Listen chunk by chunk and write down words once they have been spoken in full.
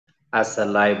as a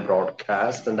live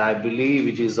broadcast, and I believe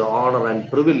it is an honor and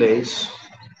privilege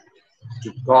to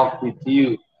talk with you.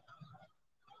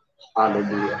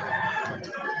 Hallelujah.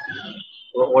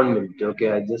 1 minute, okay?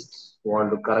 I just want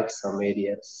to correct some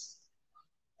areas.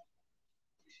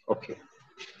 Okay.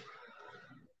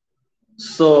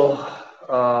 So,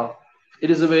 it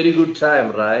is a very good time,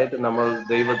 right? നമ്മൾ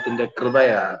ദൈവത്തിന്റെ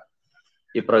കൃപയാണ്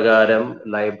ഇപ്രകാരം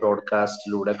live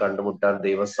ബ്രോഡ്കാസ്റ്റിലൂടെ കണ്ടുമുട്ടാൻ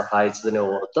ദൈവം സഹായിച്ചതിനെ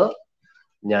ഓർത്ത്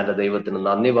ഞാൻ ദൈവത്തിന്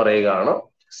നന്ദി പറയുകയാണ്.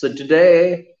 So today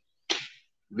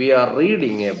we are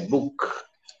reading A book.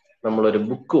 നമ്മളൊരു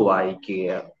ബുക്ക്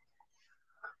വായിക്കുകയാണ്.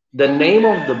 The name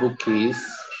of the book is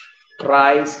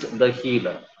Christ the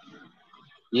healer.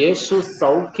 യേശു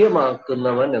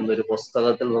സൗഖ്യമാക്കുന്നവൻ എന്നൊരു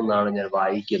പുസ്തകത്തിൽ നിന്നാണ് ഞാൻ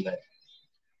വായിക്കുന്നത്.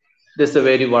 This A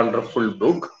very wonderful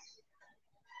book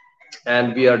and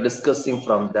we R discussing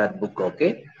from that book. Okay,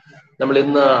 നമ്മൾ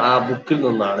ഇന്ന് ആ ബുക്കിൽ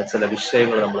നിന്നാണ് ചില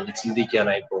വിഷയങ്ങൾ നമ്മൾ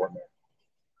ചിന്തിക്കാനായി പോകുന്നത്.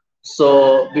 So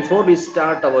before we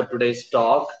start our today's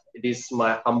talk, it is my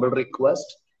humble request,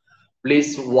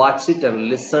 please watch it and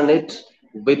listen it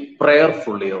with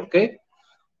prayerfully, okay?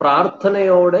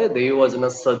 പ്രാർത്ഥനയോടെ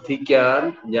ദൈവവചനം ശ്രദ്ധിക്കാൻ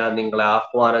ഞാൻ നിങ്ങളെ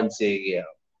ആഹ്വാനം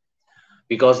ചെയ്യുകയാണ്.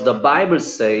 Because the Bible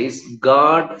says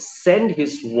God sent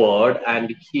his word and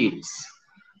heals.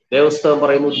 ദൈവപുസ്തകം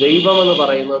പറയുന്നു, ദൈവം എന്ന്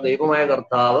പറയുന്നത് ദൈവമായ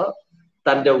കർത്താവ്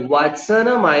തന്റെ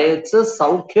വചനം അയച്ച്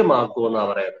സൗഖ്യമാക്കുമെന്നാണ്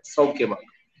പറയുന്നത്. സൗഖ്യമാക്കും.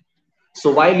 So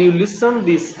while you listen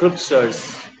these scriptures,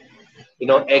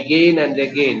 again and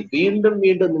again, വീണ്ടും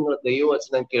വീണ്ടും നിങ്ങൾ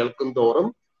ദൈവവചനം കേൾക്കും തോറും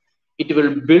it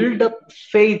will build up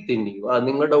faith in you.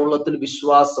 നിങ്ങളുടെ ഉള്ളത്തിൽ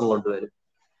വിശ്വാസം കൊണ്ടുവരും.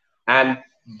 And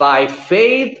by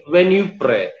faith when you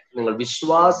pray, നിങ്ങൾ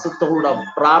വിശ്വാസത്തോടെ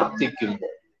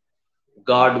പ്രാർത്ഥിക്കുമ്പോൾ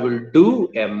God will do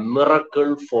a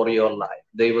miracle for your life.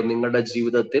 ദൈവം നിങ്ങളുടെ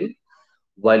ജീവിതത്തിൽ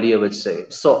വലിയവ ചെയ്യും.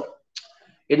 So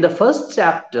in the first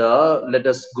chapter, let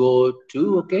us go to,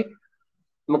 okay,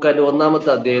 നമുക്ക് അതിന്റെ 1-ാമത്തെ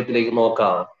അധ്യായത്തിലേക്ക്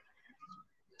നോക്കാം.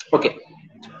 Okay,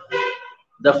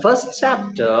 the first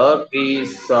chapter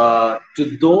is to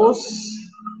those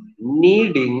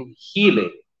needing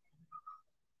healing.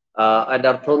 അതിന്റെ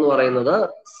അർത്ഥം എന്ന് പറയുന്നത്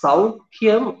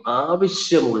സൗഖ്യം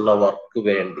ആവശ്യമുള്ളവർക്ക്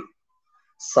വേണ്ടി.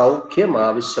 സൗഖ്യം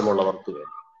ആവശ്യമുള്ളവർക്ക്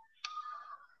വേണ്ടി.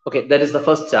 Okay, that is the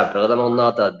first chapter. അതാണ്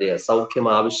 1-ാമത്തെ അധ്യായം, സൗഖ്യം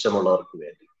ആവശ്യമുള്ളവർക്ക്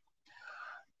വേണ്ടി.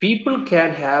 People can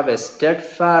have a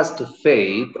steadfast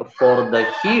faith for the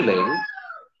healing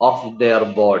of their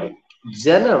body.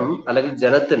 ജനം അല്ലെങ്കിൽ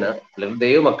ജനത്തിന് അല്ലെങ്കിൽ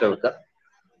ദൈവമക്കൾക്ക്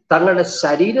തങ്ങളുടെ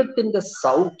ശരീരത്തിന്റെ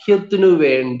സൗഖ്യത്തിനു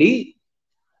വേണ്ടി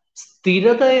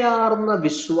സ്ഥിരതയാർന്ന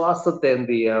വിശ്വാസത്തെ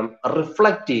എന്ത് ചെയ്യാം?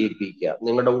 റിഫ്ലക്ട് ചെയ്യിപ്പിക്കാം,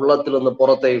 നിങ്ങളുടെ ഉള്ളത്തിൽ നിന്ന്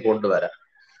പുറത്തേക്ക് കൊണ്ടുവരാം.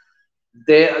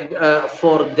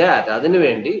 For that,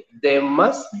 അതിനുവേണ്ടി they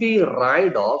must be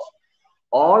rid of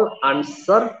all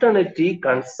uncertainty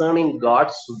concerning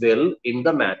God's will in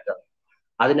the matter.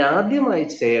 അതിനാദ്യമായി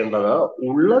ചെയ്യേണ്ടത്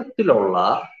ഉള്ളത്തിലുള്ള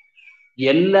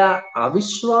എല്ലാ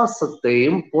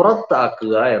അവിശ്വാസത്തെയും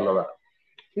പുറത്താക്കുക എന്നതാണ്.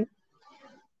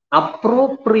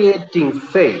 Appropriating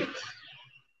faith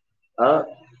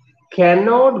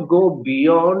cannot go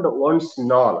beyond one's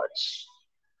knowledge.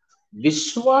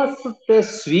 വിശ്വാസത്തെ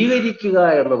സ്വീകരിക്കുക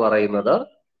എന്ന് പറയുന്നത്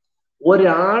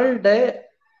ഒരാളുടെ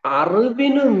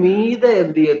അറിവിന് മീതെ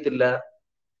എന്ത് ചെയ്യത്തില്ല,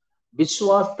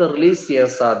 വിശ്വാസത്തെ റിലീസ് ചെയ്യാൻ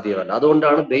സാധ്യമല്ല.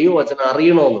 അതുകൊണ്ടാണ് ദൈവവചനം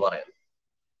അറിയണമെന്ന് പറയുന്നത്.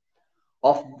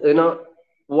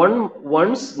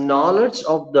 One's knowledge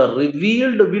of the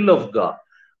revealed will of God.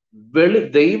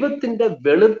 ദൈവത്തിന്റെ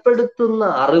വെളിപ്പെടുത്തുന്ന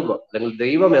അറിവ് അല്ലെങ്കിൽ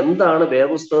ദൈവം എന്താണ്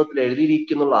വേദപുസ്തകത്തിൽ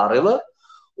എഴുതിയിരിക്കുന്നുള്ള അറിവ്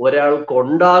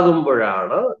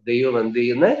ഒരാൾക്കുണ്ടാകുമ്പോഴാണ് ദൈവം എന്ത്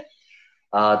ചെയ്യുന്നത്?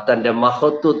 തന്റെ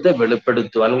മഹത്വത്തെ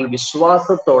വെളിപ്പെടുത്തുക, അല്ലെങ്കിൽ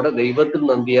വിശ്വാസത്തോടെ ദൈവത്തിൽ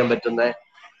നിന്ന് എന്ത് ചെയ്യാൻ പറ്റുന്ന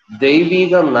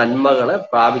ദൈവിക നന്മകളെ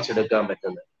പ്രാപിച്ചെടുക്കാൻ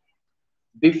പറ്റുന്നത്.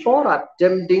 Before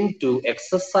attempting to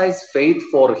exercise faith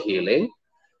for healing,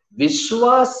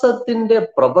 വിശ്വാസത്തിന്റെ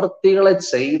പ്രവൃത്തികളെ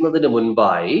ചെയ്യുന്നതിന്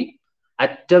മുൻപായി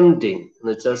അറ്റംപ്റ്റിംഗ്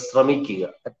എന്ന് വെച്ചാൽ ശ്രമിക്കുക,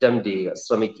 അറ്റംപ്റ്റ് ചെയ്യുക,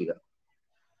 ശ്രമിക്കുക.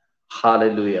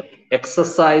 ഹല്ലേലൂയ.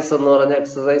 എക്സസൈസ് എന്ന്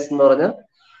പറഞ്ഞാൽ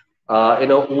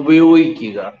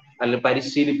ഉപയോഗിക്കുക, അല്ലെങ്കിൽ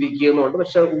പരിശീലിപ്പിക്കുക എന്നുണ്ട്,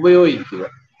 പക്ഷെ ഉപയോഗിക്കുക.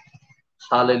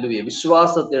 ഹല്ലേലൂയ.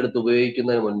 വിശ്വാസത്തെ എടുത്ത്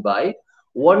ഉപയോഗിക്കുന്നതിന് മുൻപായി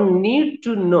one need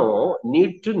to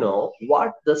know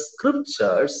what the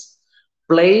scriptures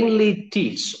plainly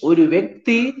teach. ഒരു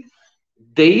വ്യക്തി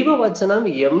ദൈവവചനം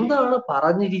എന്താണ്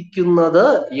പറഞ്ഞിരിക്കുന്നത്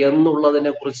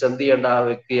എന്നുള്ളതിനെ കുറിച്ച് എന്ത് ചെയ്യേണ്ട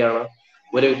വ്യക്തിയാണ്?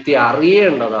 ഒരു വ്യക്തി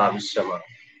അറിയേണ്ടത് ആവശ്യമാണ്.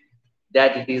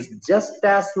 That it is just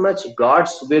as much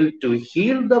God's will to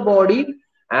heal the body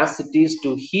as it is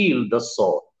to heal the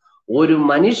soul. ഒരു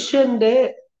മനുഷ്യന്റെ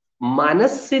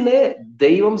മനസ്സിനെ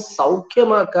ദൈവം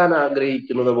സൗഖ്യമാക്കാൻ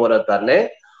ആഗ്രഹിക്കുന്നത് പോലെ തന്നെ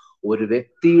ഒരു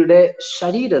വ്യക്തിയുടെ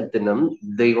ശരീരത്തിനും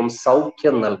ദൈവം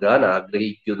സൗഖ്യം നൽകാൻ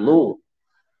ആഗ്രഹിക്കുന്നു.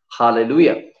 Hallelujah.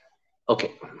 Okay.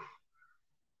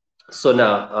 So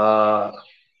now,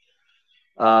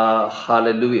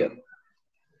 hallelujah.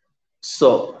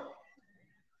 So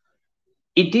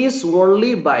it is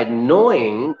only by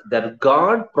knowing that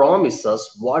God promises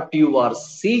what you are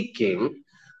seeking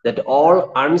that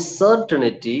all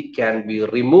uncertainty can be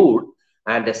removed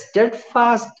and a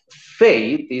steadfast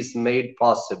faith is made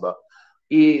possible.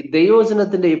 ഈ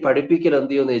ദൈവവചനത്തിന്റെ ഈ പഠിപ്പിക്കൽ എന്ത്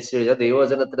ചെയ്യുമെന്ന് വെച്ച് കഴിഞ്ഞാൽ,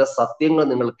 ദൈവവചനത്തിന്റെ സത്യങ്ങൾ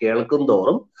നിങ്ങൾ കേൾക്കും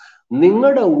തോറും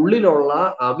നിങ്ങളുടെ ഉള്ളിലുള്ള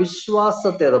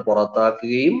അവിശ്വാസത്തെ അത്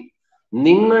പുറത്താക്കുകയും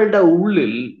നിങ്ങളുടെ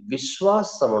ഉള്ളിൽ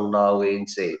വിശ്വാസം ഉണ്ടാവുകയും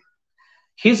ചെയ്യും.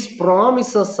 His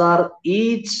promises are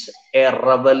each a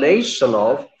revelation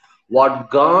of what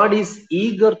God is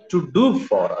eager to do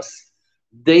for us.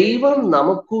 ദൈവം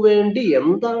നമുക്ക് വേണ്ടി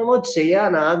എന്താണോ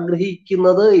ചെയ്യാൻ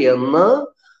ആഗ്രഹിക്കുന്നത് എന്ന്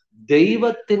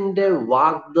ദൈവത്തിന്റെ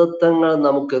വാഗ്ദത്തങ്ങൾ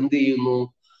നമുക്ക് എന്ത് ചെയ്യുന്നു,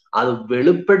 അത്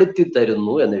വെളിപ്പെടുത്തി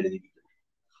തരുന്നു എന്ന് എഴുതിയിരിക്കുന്നു.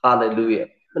 ഹല്ലേലൂയ.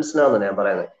 മനസ്സിലാവുന്ന ഞാൻ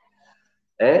പറയുന്നത്?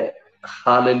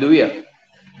 ഹല്ലേലൂയ.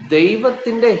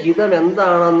 ദൈവത്തിന്റെ ഹിതം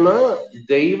എന്താണെന്ന്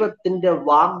ദൈവത്തിന്റെ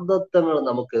വാഗ്ദത്തങ്ങൾ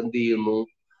നമുക്ക് എന്ത് ചെയ്യുന്നു,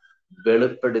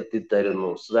 വെളിപ്പെടുത്തി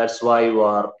തരുന്നു. So that's why you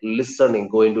are listening,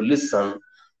 going to listen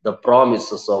the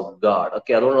promises of God.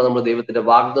 Okay, അതുകൊണ്ടാണ് നമ്മൾ ദൈവത്തിന്റെ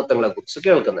വാഗ്ദത്തങ്ങളെ കുറിച്ച്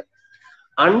കേൾക്കുന്നത്.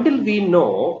 Until we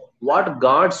know what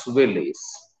God's will is,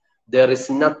 there is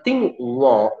nothing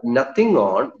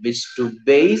on which to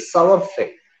base our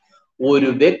faith. ഒരു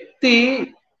വ്യക്തി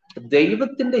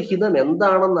ദൈവത്തിന്റെ ഹിതം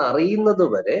എന്താണെന്ന് അറിയുന്നത്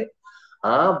വരെ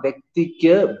ആ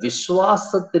വ്യക്തിക്ക്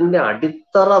വിശ്വാസത്തിന്റെ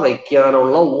അടിത്തറ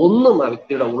വയ്ക്കാനുള്ള ഒന്നും ആ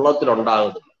വ്യക്തിയുടെ ഉള്ളത്തിൽ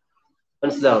ഉണ്ടാകുന്നില്ല.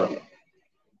 മനസ്സിലാവുന്നില്ല?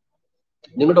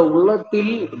 നിങ്ങളുടെ ഉള്ളത്തിൽ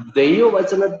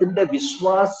ദൈവവചനത്തിന്റെ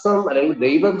വിശ്വാസം അല്ലെങ്കിൽ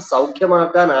ദൈവം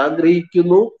സൗഖ്യമാക്കാൻ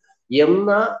ആഗ്രഹിക്കുന്നു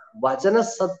എന്ന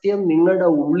വചനസത്യം നിങ്ങളുടെ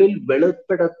ഉള്ളിൽ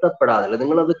വെളിപ്പെടുത്തപ്പെടാതെ,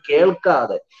 നിങ്ങളത്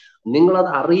കേൾക്കാതെ, നിങ്ങളത്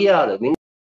അറിയാതെ,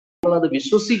 നിങ്ങളത്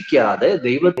വിശ്വസിക്കാതെ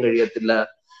ദൈവത്തിന് കഴിയത്തില്ല,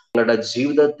 നിങ്ങളുടെ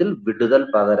ജീവിതത്തിൽ വിടുതൽ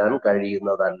പകരാൻ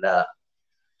കഴിയുന്നതല്ല.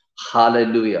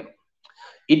 Hallelujah.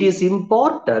 It is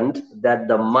important that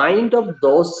the mind of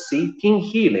those seeking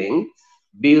healing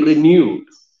be renewed.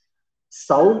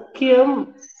 സൗഖ്യം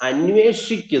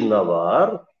അന്വേഷിക്കുന്നവർ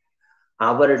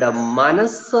അവരുടെ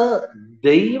മനസ്സ്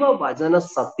ദൈവവചന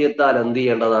സത്യത്താൽ എന്ത്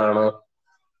ചെയ്യേണ്ടതാണ്,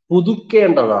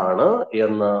 പുതുക്കേണ്ടതാണ്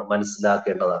എന്ന്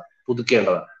മനസ്സിലാക്കേണ്ടതാണ്,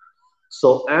 പുതുക്കേണ്ടതാണ്. So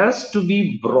as to be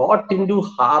brought into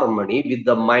harmony with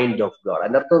the mind of God.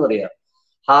 അതിന്റെ അർത്ഥം എന്നറിയാം,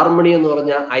 ഹാർമണി എന്ന്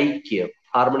പറഞ്ഞാൽ ഐക്യം.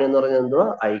 ഹാർമണി എന്ന് പറഞ്ഞാൽ എന്തുവാ?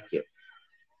 ഐക്യം.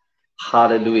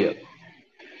 ഹല്ലേലൂയ.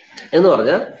 എന്ന്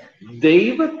പറഞ്ഞാൽ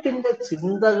ദൈവത്തിന്റെ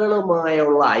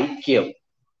ചിന്തകളുമായുള്ള ഐക്യം.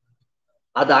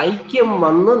 അത് ഐക്യം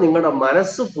വന്ന് നിങ്ങളുടെ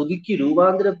മനസ്സ് പുതുക്കി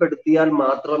രൂപാന്തരപ്പെടുത്തിയാൽ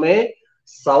മാത്രമേ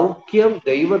സൗഖ്യം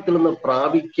ദൈവത്തിൽ നിന്ന്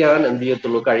പ്രാപിക്കാൻ എന്ത്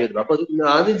ചെയ്യത്തുള്ളൂ, കഴിയത്തുള്ളൂ. അപ്പൊ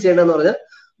ആദ്യം ചെയ്യേണ്ടതെന്ന് പറഞ്ഞാൽ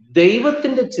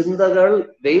ദൈവത്തിന്റെ ചിന്തകൾ,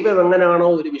 ദൈവം എങ്ങനെയാണോ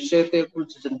ഒരു വിഷയത്തെ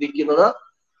കുറിച്ച് ചിന്തിക്കുന്നത്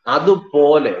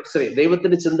അതുപോലെ, ശരി,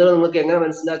 ദൈവത്തിന്റെ ചിന്തകൾ നിങ്ങൾക്ക് എങ്ങനെ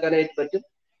മനസ്സിലാക്കാനായിട്ട് പറ്റും?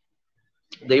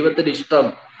 ദൈവത്തിന്റെ ഇഷ്ടം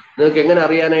നിങ്ങൾക്ക് എങ്ങനെ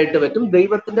അറിയാനായിട്ട് പറ്റും?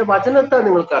 ദൈവത്തിന്റെ വചനത്തെ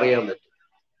നിങ്ങൾക്ക് അറിയാൻ പറ്റും.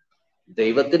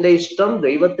 ദൈവത്തിന്റെ ഇഷ്ടം,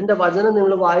 ദൈവത്തിന്റെ വചനം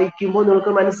നിങ്ങൾ വായിക്കുമ്പോൾ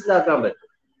നിങ്ങൾക്ക് മനസ്സിലാക്കാൻ പറ്റും.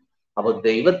 അപ്പൊ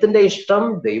ദൈവത്തിന്റെ ഇഷ്ടം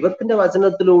ദൈവത്തിന്റെ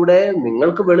വചനത്തിലൂടെ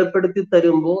നിങ്ങൾക്ക് വെളിപ്പെടുത്തി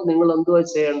തരുമ്പോൾ നിങ്ങൾ എന്തുവാ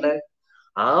ചെയ്യേണ്ടേ?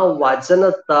 ആ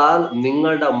വചനത്താൽ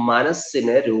നിങ്ങളുടെ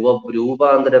മനസ്സിനെ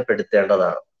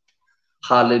രൂപാന്തരപ്പെടുത്തേണ്ടതാണ്.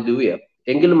 ഹല്ലേലൂയ.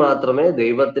 എങ്കിൽ മാത്രമേ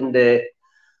ദൈവത്തിന്റെ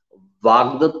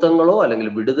വാഗ്ദത്തങ്ങളോ അല്ലെങ്കിൽ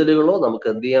വിടുതലുകളോ നമുക്ക്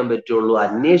എന്ത് ചെയ്യാൻ പറ്റുള്ളൂ,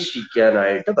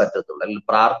 അന്വേഷിക്കാനായിട്ട് പറ്റത്തുള്ളൂ. അല്ലെങ്കിൽ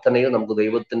പ്രാർത്ഥനയിൽ നമുക്ക്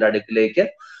ദൈവത്തിന്റെ അടുക്കിലേക്ക്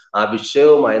ആ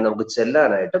വിഷയവുമായി നമുക്ക്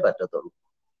ചെല്ലാനായിട്ട് പറ്റത്തുള്ളൂ.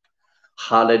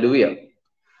 Hallelujah.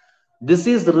 This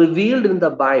is revealed in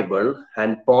the Bible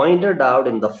and pointed out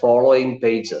in the following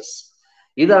pages.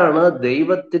 ഇതാണ്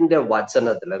ദൈവത്തിന്റെ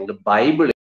വചനത്തിൽ അല്ലെങ്കിൽ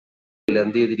ബൈബിളിൽ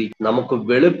എന്ത് ചെയ്തിരിക്കും, നമുക്ക്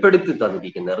വെളിപ്പെടുത്തി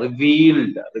തന്നിരിക്കുന്നത്.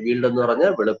 റിവീൽഡ് എന്ന്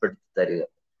പറഞ്ഞാൽ വെളിപ്പെടുത്തി തരിക.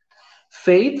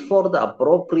 Faith for the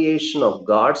appropriation of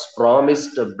God's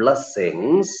promised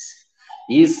blessings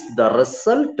is the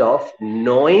result of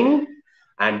knowing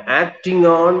and acting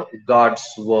on God's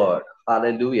word.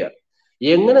 Hallelujah.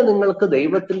 എങ്ങനെ നിങ്ങൾക്ക്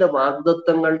ദൈവത്തിന്റെ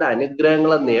വാഗ്ദത്തങ്ങളുടെ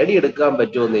അനുഗ്രഹങ്ങളെ നേടിയെടുക്കാൻ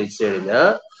പറ്റുമെന്ന് ചോദിച്ചു കഴിഞ്ഞാൽ,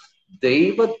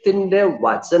 ദൈവത്തിന്റെ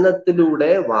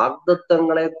വചനത്തിലൂടെ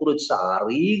വാഗ്ദത്തങ്ങളെ കുറിച്ച്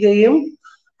അറിയുകയും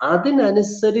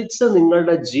അതിനനുസരിച്ച്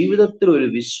നിങ്ങളുടെ ജീവിതത്തിൽ ഒരു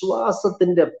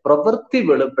വിശ്വാസത്തിന്റെ പ്രവൃത്തി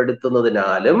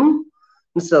വെളിപ്പെടുത്തുന്നതിനാലും.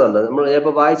 മനസ്സിലാവുന്നുണ്ടോ? നമ്മൾ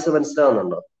ഇപ്പൊ വായിച്ച്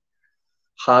മനസ്സിലാവുന്നുണ്ടോ?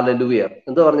 ഹല്ലേലൂയ.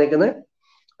 എന്താ പറഞ്ഞേക്കുന്നത്?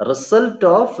 Result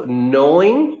of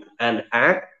knowing and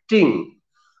acting.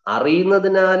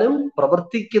 അറിയുന്നതിനാലും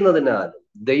പ്രവർത്തിക്കുന്നതിനാലും,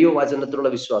 ദൈവവചനത്തിലുള്ള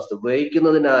വിശ്വാസം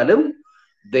ഉപയോഗിക്കുന്നതിനാലും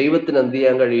ദൈവത്തിന് എന്ത്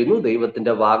ചെയ്യാൻ കഴിയുന്നു?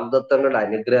 ദൈവത്തിന്റെ വാഗ്ദത്തങ്ങളുടെ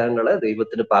അനുഗ്രഹങ്ങളെ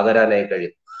ദൈവത്തിന് പകരാനായി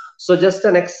കഴിയും. So just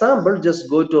an example, just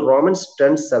go to Romans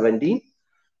 10:17.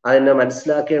 അതിനെ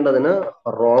മനസ്സിലാക്കേണ്ടതിന്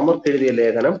റോമർക്ക് എഴുതിയ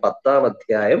ലേഖനം 10-ാം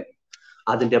അധ്യായം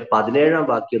അതിന്റെ 17-ാം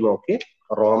വാക്യം നോക്കി.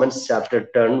 Romans chapter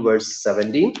 10 verse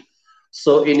 17.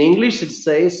 So in English it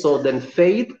says, so then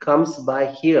faith comes by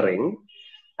hearing,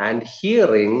 and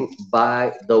hearing by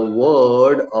the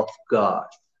word of God.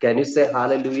 Can you say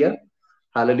hallelujah?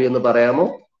 Hallelujah എന്ന് പറയാമോ?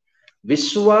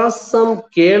 വിശ്വാസം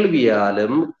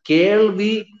കേൾവിയാലും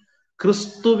കേൾവി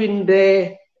ക്രിസ്തുവിന്റെ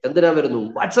എന്തിനാ വരുന്നു?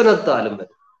 വചനത്താലും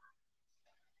വരും.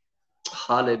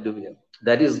 Hallelujah.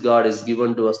 That is, God is given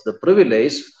to us the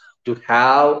privilege to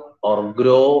have or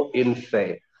grow in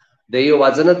faith.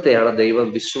 ദൈവവചനത്തെയാണ് ദൈവം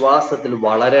വിശ്വാസത്തിൽ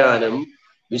വളരാനും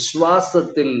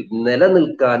വിശ്വാസത്തിൽ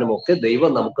നിലനിൽക്കാനും ഒക്കെ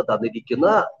ദൈവം നമുക്ക് തന്നിരിക്കുന്ന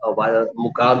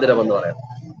മുഖാന്തരം എന്ന് പറയാം.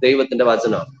 ദൈവത്തിന്റെ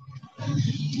വചനം.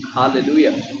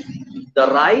 Hallelujah. The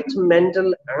right mental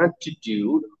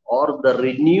attitude or the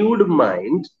renewed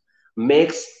mind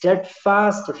makes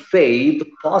steadfast faith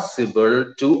possible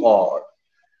to all.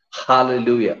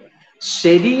 Hallelujah.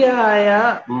 ശരിയായ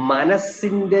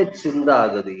മനസ്സിന്റെ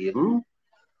ചിന്താഗതിയും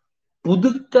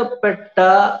പുതുക്കപ്പെട്ട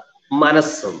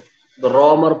മനസ്സും.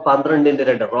 റോമർ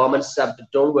 12:2, Romans chapter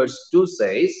 12 verse 2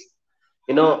 says,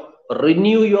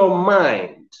 renew your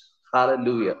mind.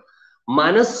 Hallelujah.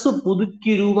 മനസ്സ്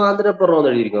പുതുക്കി രൂപാന്തരപ്പെടണമെന്ന്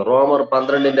എഴുതിയിരിക്കുന്നു. റോമർ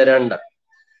 12:2.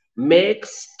 Make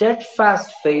steadfast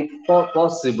faith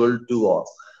possible to all.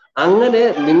 അങ്ങനെ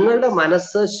നിങ്ങളുടെ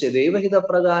മനസ്സ്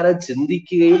ദൈവഹിതപ്രകാരം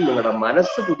ചിന്തിക്കുകയും നിങ്ങളുടെ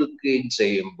മനസ്സ് പുതുക്കുകയും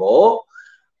ചെയ്യുമ്പോ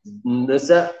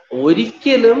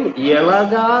ഒരിക്കലും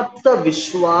ഇളകാത്ത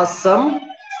വിശ്വാസം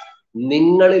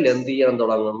നിങ്ങളിൽ എന്ത് ചെയ്യാൻ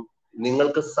തുടങ്ങും?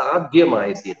 നിങ്ങൾക്ക്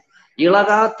സാധ്യമായി തീരും.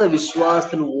 ഇളകാത്ത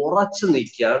വിശ്വാസത്തിൽ ഉറച്ചു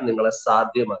നിൽക്കാൻ നിങ്ങളെ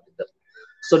സാധ്യമാക്കി തരും.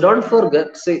 So don't forget,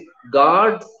 say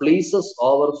God pleases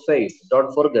our faith.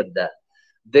 Don't forget that.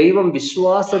 ദൈവം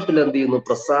വിശ്വാസത്തിൽ എന്ത് ചെയ്യുന്നു?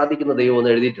 പ്രസാദിക്കുന്ന ദൈവം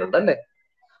എന്ന് എഴുതിയിട്ടുണ്ട് അല്ലേ?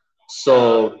 So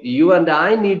you and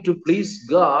I need to please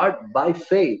God by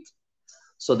faith.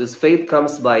 So this faith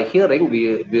comes by hearing. We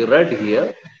read here.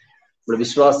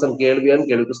 വിശ്വാസം കേൾവിയാൻ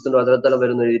കേൾവി ക്രിസ്തുവിന്റെ വചനത്താൽ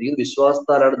വരുന്ന എഴുതിയിരിക്കുന്നു.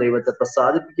 വിശ്വാസത്താലാണ് ദൈവത്തെ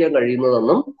പ്രസാദിപ്പിക്കാൻ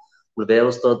കഴിയുന്നതെന്നും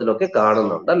ദേവസ്തവത്തിലൊക്കെ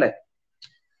കാണുന്നുണ്ട് അല്ലേ?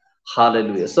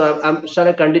 Hallelujah. So shall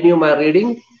I continue my reading?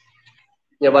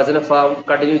 ഞാൻ വചനഭാഗം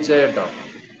കണ്ടിന്യൂ ചെയ്യട്ടോ.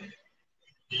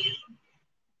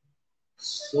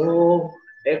 So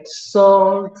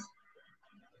exalt,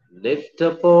 lift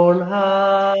up on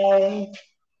high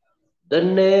the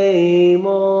name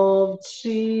of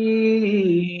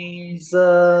Jesus.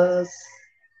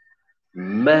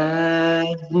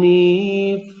 Magnify,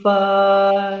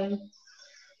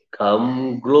 come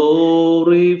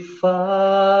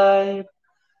glorify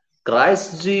Christ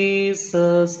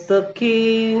Jesus the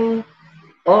King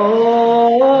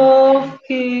of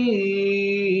Kings.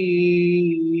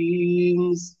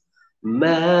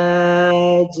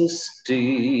 Majesty,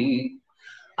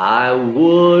 I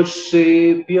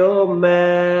worship your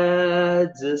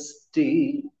majesty.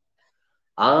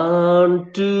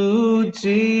 Unto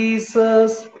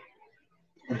Jesus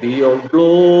be all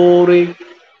glory,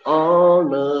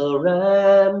 honor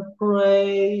and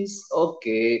praise.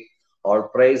 Okay, all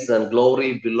praise and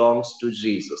glory belongs to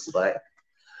Jesus, right?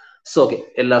 So, okay,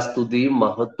 എല്ലാ സ്തുതിയും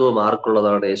മഹത്വവും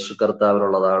ആർക്കുള്ളതാണ്? യേശു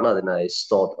കർത്താവിനുള്ളതാണ്. അതിനായി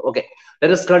സ്തോത്രം. Okay,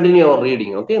 let us continue our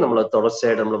reading. Okay, നമ്മൾ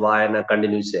തുടർച്ചയായിട്ട് നമ്മൾ വായന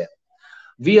continue ചെയ്യാം.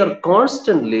 We are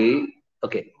constantly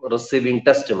receiving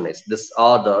testimonies. This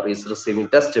author is receiving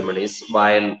testimonies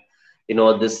while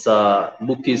this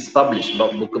book is published.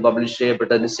 Book publish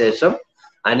ചെയ്യപ്പെട്ടതിന് ശേഷം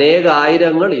അനേക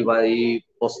ആയിരങ്ങൾ ഈ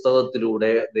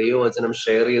പുസ്തകത്തിലൂടെ ദൈവവചനം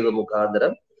ഷെയർ ചെയ്ത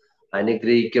മുഖാന്തരം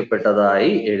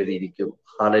അനുഗ്രഹിക്കപ്പെട്ടതായി എഴുതിയിരിക്കുന്നു.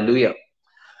 Hallelujah.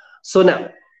 So now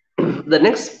the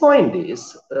next point is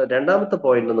രണ്ടാമത്തെ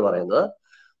പോയിന്റ് എന്ന് പറയുന്നത്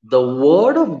the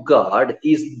word of God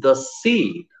is the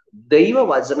seed.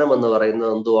 ദൈവവചനം എന്ന്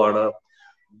പറയുന്നത് എന്തുവാണ്?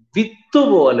 വിത്ത്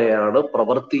പോലെയാണ്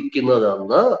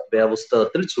പ്രവർത്തിക്കുന്നതെന്ന്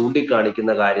വേദപുസ്തകത്തിൽ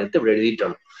ചൂണ്ടിക്കാണിക്കുന്ന കാര്യത്തെ ഇവിടെ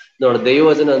എഴുതിയിട്ടുണ്ട്. എന്താണ്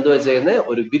ദൈവവചനം എന്തുവാ ചെയ്യുന്നത്?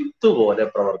 ഒരു വിത്ത് പോലെ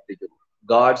പ്രവർത്തിക്കുന്നു.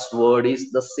 God's word is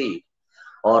the seed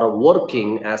or working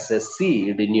as a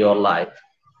seed in your life.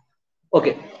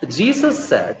 Okay, Jesus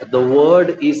said the word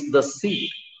is the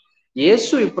seed.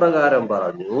 യേശു ഇപ്രകാരം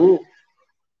പറഞ്ഞു,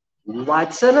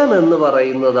 വചനം എന്ന്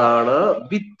പറയുന്നതാണ്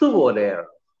വിത്ത് പോലെയാണ്.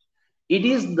 It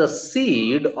is the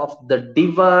seed of the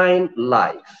divine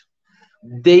life.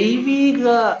 ദൈവിക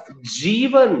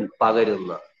ജീവൻ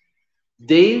പകരുന്ന,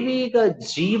 ദൈവിക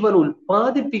ജീവൻ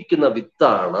ഉൽപ്പാദിപ്പിക്കുന്ന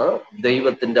വിത്താണ്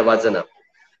ദൈവത്തിന്റെ വചനം.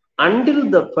 Until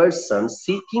the person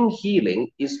seeking healing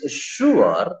is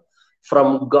sure from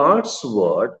God's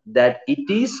word that it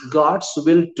is God's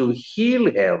will to heal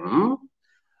him,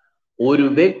 ഒരു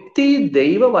വ്യക്തി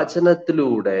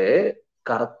ദൈവവചനത്തിലൂടെ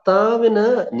കർത്താവിന്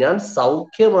ഞാൻ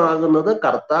സൗഖ്യമാകുന്നത്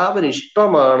കർത്താവിന്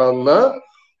ഇഷ്ടമാണെന്ന്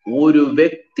ഒരു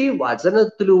വ്യക്തി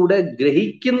വചനത്തിലൂടെ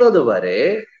ഗ്രഹിക്കുന്നത് വരെ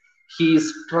he is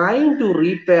trying to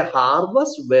reap a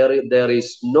harvest where there is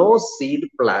no seed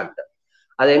plant.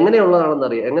 അത്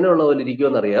എങ്ങനെയുള്ളതാണെന്നറിയാം, എങ്ങനെയുള്ള പോലെ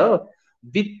ഇരിക്കുമെന്നറിയാം.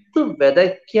 വിത്ത്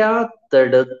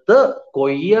വിതയ്ക്കാത്തടുത്ത്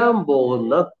കൊയ്യാൻ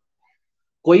പോകുന്ന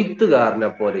കൊയ്ത്തുകാരനെ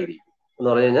പോലെ ഇരിക്കും എന്ന്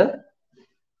പറഞ്ഞു കഴിഞ്ഞാൽ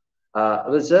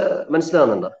എന്ന് വെച്ചാൽ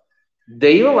മനസ്സിലാവുന്നുണ്ടോ?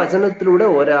 ദൈവവചനത്തിലൂടെ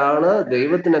ഒരാള്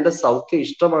ദൈവത്തിന് എന്റെ സൗഖ്യം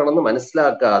ഇഷ്ടമാണെന്ന്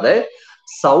മനസ്സിലാക്കാതെ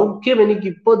സൗഖ്യം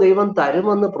എനിക്കിപ്പോ ദൈവം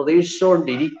തരുമെന്ന്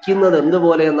പ്രതീക്ഷിച്ചുകൊണ്ടിരിക്കുന്നത്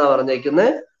എന്തുപോലെ എന്നാ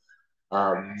പറഞ്ഞേക്കുന്നത്?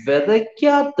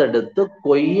 വിതയ്ക്കാത്തടുത്ത്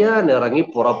കൊയ്യാൻ ഇറങ്ങി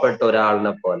പുറപ്പെട്ട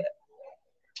ഒരാളിനെ പോലെ.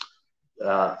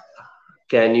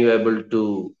 Can you able to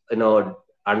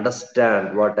understand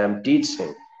what I'm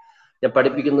teaching? ഞാൻ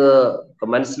പഠിപ്പിക്കുന്നത്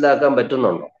മനസ്സിലാക്കാൻ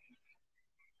പറ്റുന്നുണ്ടോ?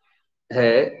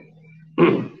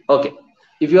 Okay.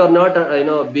 If you are not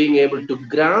being able to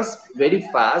grasp very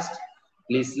fast,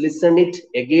 please listen it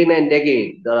again and again.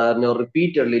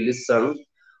 Repeatedly listen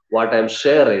what I'm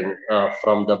sharing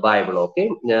from the Bible. Okay?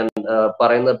 ഞാൻ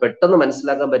പറയുന്നത് പെട്ടെന്ന്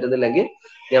മനസ്സിലാക്കാൻ പറ്റുന്നില്ലെങ്കിൽ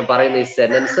ഞാൻ പറയുന്ന ഈ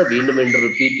സെന്റൻസ് വീണ്ടും വീണ്ടും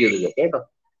റിപ്പീറ്റ് ചെയ്ത് കേട്ടോ.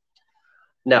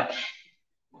 Now,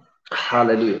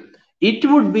 hallelujah. It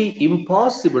would be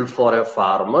impossible for a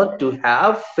farmer to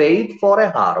have faith for a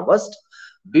harvest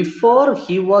before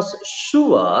he was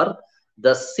sure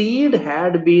the seed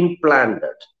had been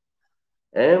planted.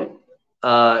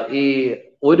 ഈ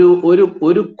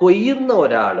ഒരു കൊയ്യുന്ന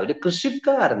ഒരാൾ, ഒരു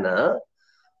കൃഷിക്കാരന്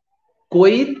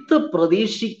കൊയ്ത്ത്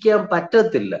പ്രതീക്ഷിക്കാൻ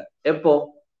പറ്റത്തില്ല. എപ്പോ?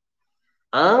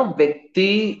 ആ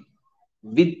വ്യക്തി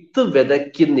വിത്ത്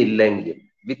വിതയ്ക്കുന്നില്ലെങ്കിൽ.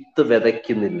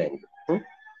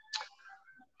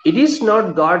 It is not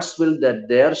God's will that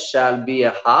there shall be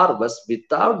a harvest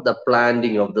without the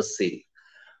planting of the seed.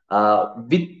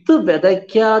 വിത്ത്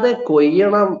വിതയ്ക്കാതെ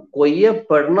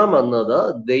കൊയ്യപ്പെടണം എന്നത്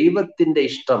ദൈവത്തിന്റെ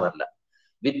ഇഷ്ടമല്ല.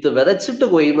 വിത്ത് വിതച്ചിട്ട്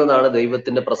കൊയ്യുന്നതാണ്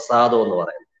ദൈവത്തിന്റെ പ്രസാദം എന്ന്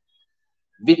പറയുന്നത്.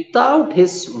 Without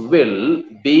his will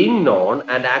being non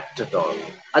and acted on.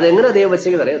 അതെങ്ങനെ ദൈവം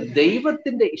വെച്ചെങ്കിൽ അറിയാം,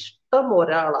 ദൈവത്തിന്റെ ഇഷ്ടം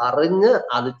ഒരാൾ അറിഞ്ഞ്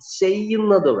അത്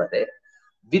ചെയ്യുന്നത് വരെ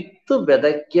വിത്ത്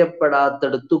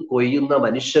വിതയ്ക്കപ്പെടാത്തടുത്ത് കൊയ്യുന്ന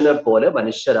മനുഷ്യനെ പോലെ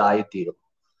മനുഷ്യരായിത്തീരും.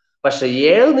 പക്ഷെ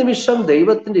ഏത് നിമിഷം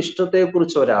ദൈവത്തിന്റെ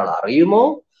ഇഷ്ടത്തെക്കുറിച്ച് ഒരാൾ അറിയുമോ,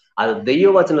 അത്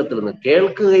ദൈവവചനത്തിൽ നിന്ന്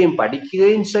കേൾക്കുകയും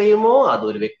പഠിക്കുകയും ചെയ്യുമോ,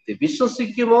 അതൊരു വ്യക്തി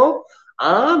വിശ്വസിക്കുമോ,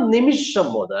 ആ നിമിഷം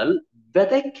മുതൽ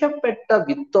വിതയ്ക്കപ്പെട്ട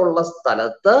വിത്തുള്ള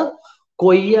സ്ഥലത്ത്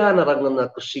കൊയ്യാനിറങ്ങുന്ന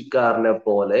കൃഷിക്കാരനെ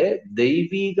പോലെ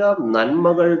ദൈവിക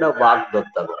നന്മകളുടെ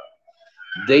വാഗ്ദത്തങ്ങൾ,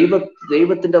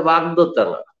 ദൈവത്തിന്റെ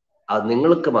വാഗ്ദത്തങ്ങൾ അത്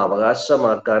നിങ്ങൾക്കും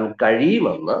അവകാശമാക്കാൻ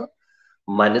കഴിയുമെന്ന്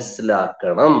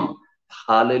മനസ്സിലാക്കണം.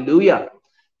 Hallelujah.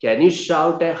 Can you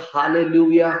shout a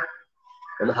hallelujah?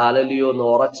 ഒന്ന് hallelujah ഒന്ന്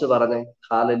ഉറച്ചു പറഞ്ഞേ.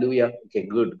 Hallelujah. Okay,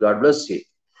 good. God bless you.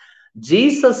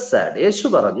 Jesus said, യേശു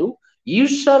പറഞ്ഞു, you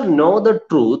shall know the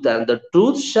truth and the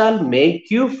truth shall make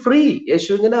you free. യേശു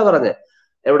ഇങ്ങനെ പറഞ്ഞേ.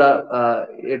 എവിടെ?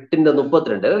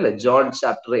 8:32 അല്ലേ? John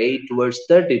chapter 8 verse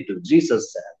 32. Jesus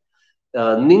said,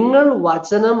 നിങ്ങൾ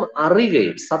വചനം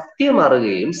അറിയുകയും സത്യം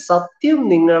അറിയുകയും സത്യം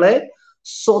നിങ്ങളെ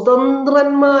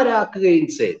സ്വതന്ത്രന്മാരാക്കുകയും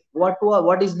ചെയ്യും.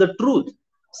 What is the truth?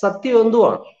 സത്യം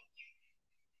എന്തുവാണ്?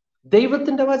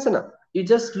 ദൈവത്തിന്റെ വചനം. You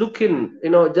just look in,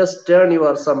 just turn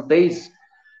your some page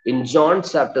in John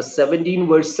chapter 17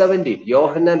 verse 17.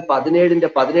 യോഹന്നാൻ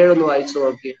 17:17 ഒന്ന് വായിച്ചു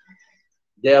നോക്കി.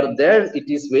 There it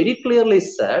is very clearly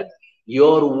said,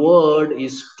 your word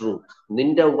is truth.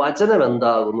 നിന്റെ വചനം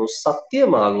എന്താകുന്നു?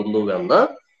 സത്യമാകുന്നുവെന്ന്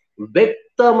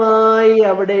വ്യക്തമായി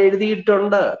അവിടെ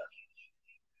എഴുതിയിട്ടുണ്ട്.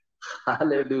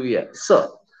 Hallelujah. So,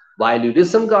 while you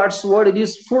listen God's word, it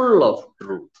is full of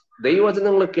truth.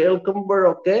 ദൈവവചനങ്ങൾ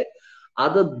കേൾക്കുമ്പോഴൊക്കെ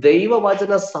അത്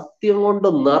ദൈവവചന സത്യം കൊണ്ട്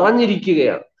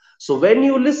നിറഞ്ഞിരിക്കുകയാണ്. So when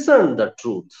you listen the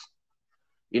truth,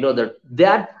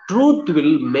 that truth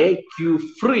will make you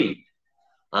free.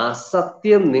 ആ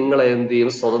സത്യം നിങ്ങളെ എന്ത് ചെയ്യും?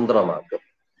 സ്വതന്ത്രമാക്കും.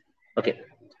 Okay.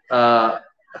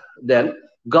 Then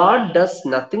God does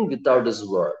nothing without his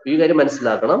word. ഈ കാര്യം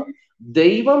മനസ്സിലാക്കണം.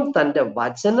 ദൈവം തന്റെ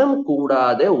വചനം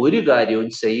കൂടാതെ ഒരു കാര്യവും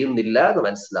ചെയ്യുന്നില്ല എന്ന്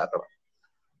മനസ്സിലാക്കണം.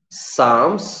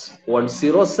 Psalms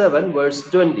 107 verse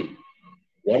 20.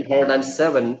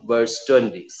 107 verse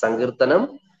 20. സങ്കീർത്തനം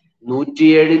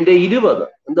 107:20.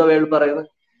 എന്താ ബൈബിൾ പറയുന്നത്?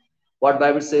 What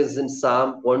Bible says in Psalm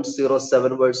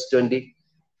 107 verse 20?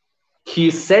 He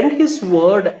sent his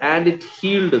word and it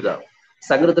healed them.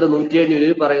 സങ്കീർത്തനം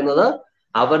 107:20 പറയുന്നത്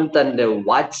അവൻ തന്റെ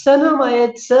വചനം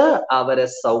അയച്ച് അവരെ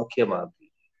സൗഖ്യമാക്കി.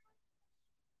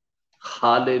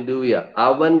 ഹല്ലേലൂയ.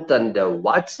 അവൻ തന്റെ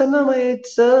വചനം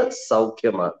അയച്ച്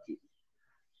സൗഖ്യമാക്കി.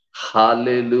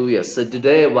 Hallelujah. So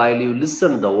today, while you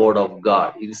listen the word of God,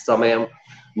 ഈ സമയം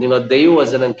നിങ്ങൾ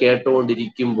ദൈവവചനം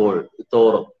കേട്ടുകൊണ്ടിരിക്കുമ്പോൾ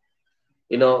തോറും,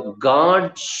 God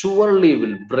surely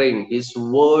will bring his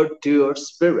word to your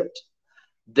spirit.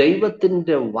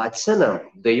 ദൈവത്തിന്റെ വചനം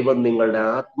ദൈവം നിങ്ങളുടെ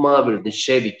ആത്മാവിൽ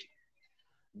നിക്ഷേപിക്കും.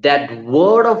 That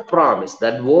word of promise,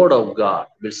 that word of God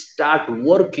will start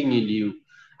working in you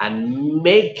and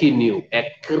making you a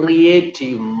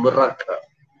creative miracle.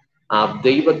 ആ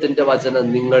ദൈവത്തിന്റെ വചനം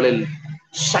നിങ്ങളിൽ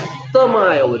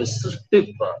ശക്തമായ ഒരു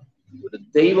സൃഷ്ടിപ്പ്, ഒരു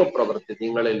ദൈവപ്രവൃത്തി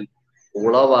നിങ്ങളിൽ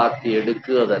ഉളവാക്കി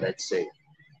എടുക്കുക തന്നെ ചെയ്യും.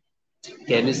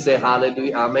 Can you say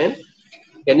hallelujah? Amen?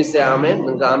 Can you say amen?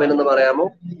 നിങ്ങൾക്ക് ആമേൻ എന്ന് പറയാമോ?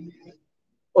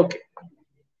 Okay.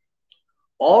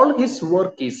 All his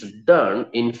work is done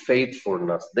in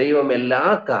faithfulness. ദൈവം എല്ലാ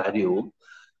കാര്യവും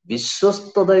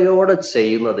വിശ്വസ്തയോടെ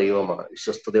ചെയ്യുന്ന ദൈവമാണ്.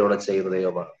 വിശ്വസ്തയോടെ ചെയ്യുന്ന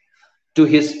ദൈവമാണ്. To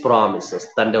his promises.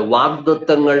 തന്റെ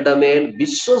വാഗ്ദത്തങ്ങളുടെ മേൽ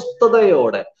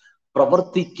വിശ്വസ്തയോടെ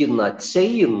പ്രവർത്തിക്കുന്ന,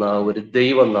 ചെയ്യുന്ന ഒരു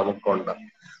ദൈവം നമുക്കുണ്ട്.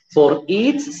 For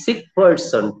each sick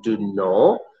person to know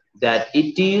that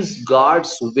it is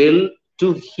God's will to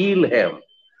heal him.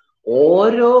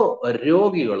 ഓരോ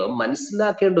രോഗികളും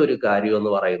മനസ്സിലാക്കേണ്ട ഒരു കാര്യം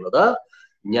എന്ന് പറയുന്നത്,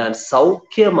 ഞാൻ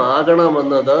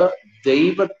സൗഖ്യമാകണമെന്നത്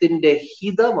ദൈവത്തിന്റെ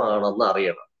ഹിതമാണെന്ന്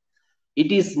അറിയണം. It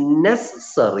is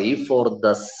necessary for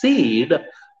the seed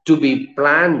to be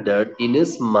planted in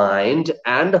his mind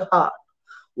and heart.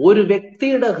 ഒരു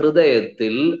വ്യക്തിയുടെ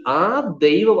ഹൃദയത്തിൽ ആ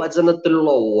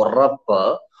ദൈവവചനത്തിലുള്ള ഉറപ്പ്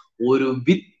ഒരു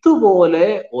വിത്ത് പോലെ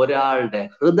ഒരാളുടെ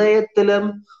ഹൃദയത്തിലും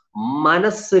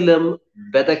മനസ്സിലും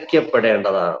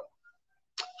വിതയ്ക്കപ്പെടേണ്ടതാണ്.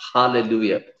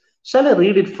 Hallelujah. Shall I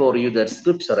read it for you, that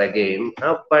scripture again?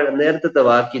 നേരത്തെ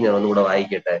വാക്യം ഞാൻ ഒന്നുകൂടെ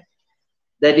വായിക്കട്ടെ.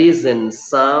 That is in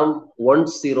Psalm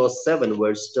 107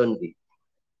 verse 20.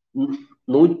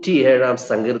 107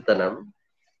 സങ്കീർത്തനം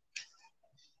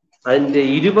അതിന്റെ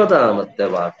 20ാമത്തെ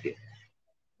വാക്യം.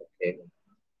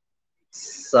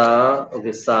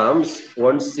 Psalms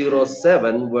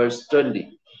 107 verse 20.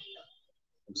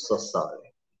 I'm so sorry.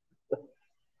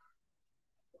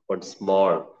 But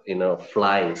small,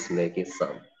 fly is making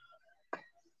sound.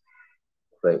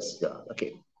 Praise God.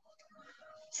 Okay.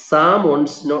 Psalm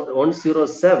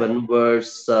 107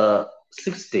 verse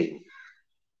 16.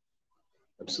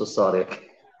 I'm so sorry.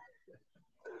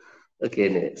 Okay,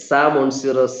 Psalm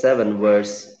 107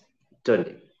 verse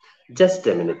 20. Just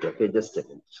a minute, okay, just a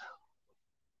minute.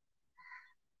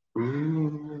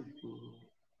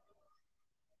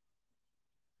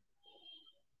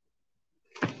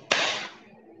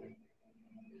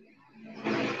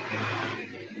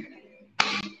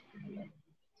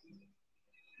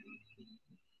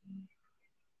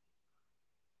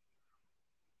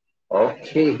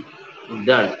 Okay,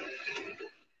 done.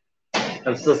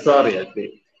 I'm so sorry. Okay.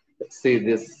 See,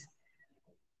 this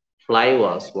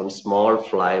one small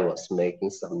fly was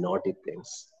making some naughty things.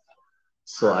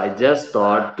 So I just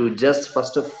thought to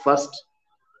first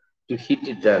to hit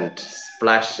it and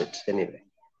splash it anyway.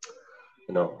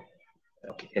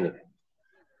 Okay, anyway.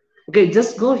 Okay,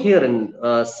 just go here in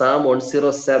Psalm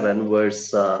 107 verse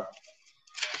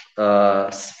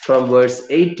from verse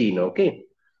 18, okay?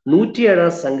 107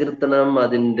 സങ്കീർത്തനം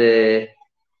അതിന്റെ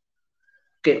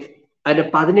അതിന്റെ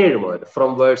 17 മുതൽ from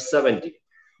verse 17.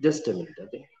 Just a minute,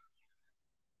 okay?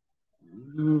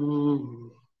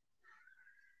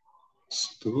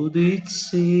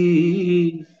 സ്തുതിച്ചേ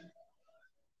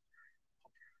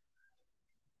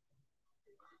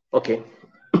okay.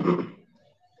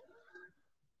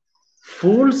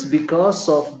 Fools, because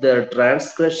of their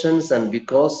transgressions and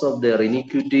because of their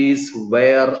iniquities,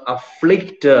 were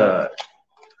afflicted.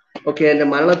 Okay, and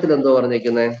Malayalam എന്തോ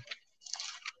പറഞ്ഞിരിക്കുന്നത്?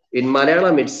 In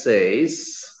Malayalam it says,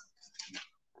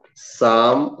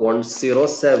 Psalm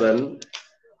 107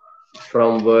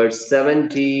 from verse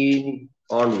 17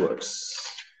 onwards.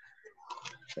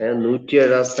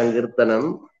 107 സങ്കീർത്തനം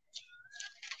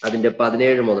അതിന്റെ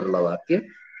 17 മുതലുള്ള വാക്യം.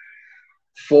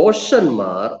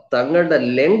 ഫോഷന്മാർ തങ്ങളുടെ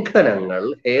ലംഘനങ്ങൾ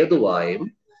ഹേതുവായും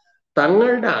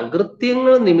തങ്ങളുടെ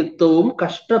അകൃത്യങ്ങൾ നിമിത്തവും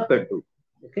കഷ്ടപ്പെട്ടു.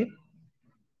 Okay,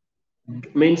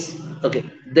 means okay,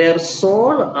 their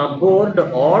soul abhorred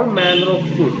all manner of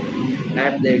food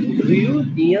and they drew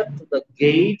near to the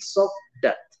gates of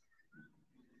death.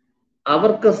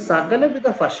 അവർക്ക് സകലവിധ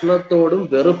ഭക്ഷണത്തോടും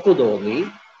വെറുപ്പ് തോന്നി,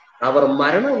 അവർ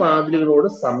മരണവാതിലുകളോട്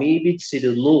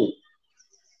സമീപിച്ചിരുന്നു.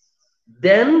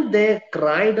 Then they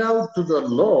cried out to the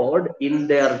Lord in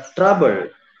their trouble,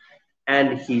 and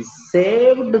he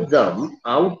saved them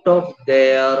out of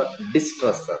their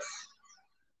distresses.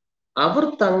 അവർ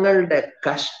തങ്ങളുടെ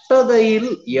കഷ്ടതയിൽ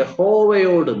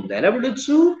യഹോവയോട്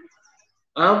നിലവിളിച്ചു,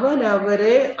 അവൻ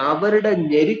അവരെ അവരുടെ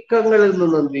ഞെരുക്കങ്ങളിൽ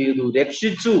നിന്ന് എന്ത് ചെയ്തു?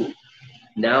 രക്ഷിച്ചു.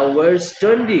 Now verse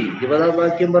 20, 20ാം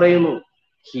വാക്യം പറയുന്നു,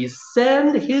 he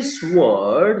sent his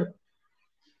word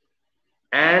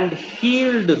and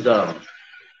healed them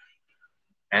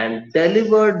and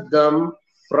delivered them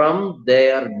from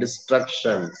their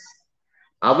destructions.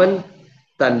 അവൻ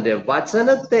തന്റെ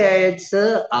വചനത്തെ അയച്ച്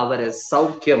അവരെ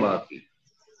സൗഖ്യമാക്കി,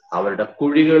 അവരുടെ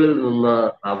കുഴികളിൽ നിന്ന്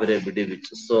അവരെ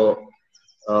വിടുവിച്ചു. So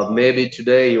maybe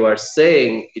today you are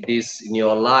saying it is in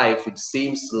your life, it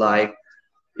seems like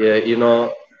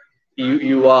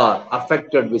you are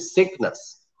affected with sickness.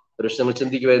 ഒരു പക്ഷെ നിങ്ങൾ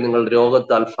ചിന്തിക്കുക, നിങ്ങൾ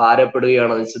രോഗത്താൽ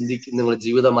ഭാരപ്പെടുകയാണെന്ന് നിങ്ങൾ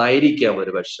ജീവിതമായിരിക്കാം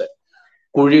ഒരു പക്ഷെ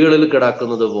കുഴികളിൽ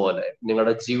കിടക്കുന്നത് പോലെ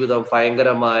നിങ്ങളുടെ ജീവിതം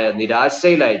ഭയങ്കരമായ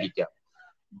നിരാശയിലായിരിക്കാം.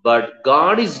 But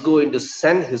God is going to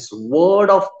send His word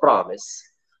of promise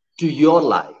to your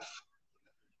life.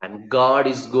 And God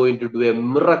is going to do a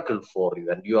miracle for you.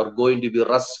 And you are going to be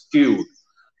rescued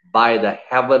by the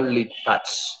heavenly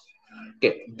touch.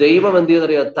 Okay. ദൈവം എന്ത്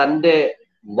ചെയ്യുന്നറിയോ? തൻ്റെ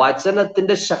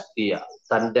വചനത്തിന്റെ ശക്തിയാ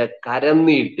തൻ്റെ കരം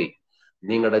നീട്ടി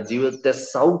നിങ്ങളുടെ ജീവിതത്തെ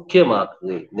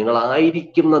സൗഖ്യമാക്കുകയും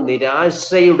നിങ്ങളായിരിക്കുന്ന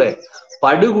നിരാശയുടെ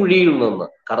പടുകുഴിയിൽ നിന്ന്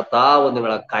കർത്താവ്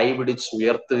നിങ്ങളെ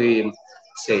കൈപിടിച്ചുയർത്തുകയും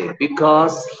ചെയ്യും.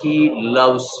 Because he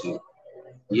loves you.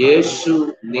 Yesu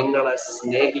നിങ്ങളെ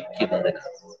സ്നേഹിക്കുന്നതിന്.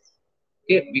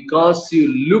 Because you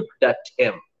looked at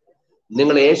him.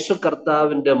 നിങ്ങൾ യേശു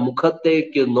കർത്താവിന്റെ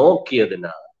മുഖത്തേക്ക്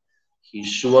നോക്കിയതിനാൽ he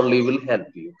surely will help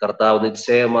you. കർത്താവ്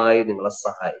നിശ്ചയമായി നിങ്ങളെ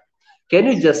സഹായിക്കും. Can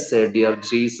you just say, dear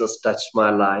Jesus, touch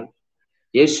my life?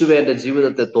 യേശുവേ എന്റെ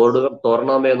ജീവിതത്തെ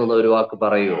തോരണമേ എന്ന ഒരു വാക്ക്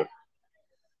പറയൂ.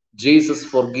 Jesus,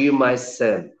 forgive my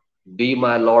sin. Be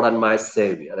my Lord and my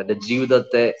Savior. എന്റെ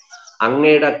ജീവിതത്തെ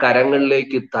അങ്ങയുടെ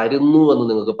കരങ്ങളിലേക്ക് തരുന്നു എന്ന്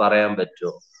നിങ്ങൾക്ക് പറയാൻ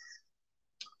പറ്റുമോ?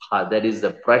 That is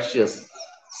the precious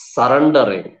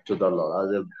surrendering to the Lord.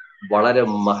 അത് വളരെ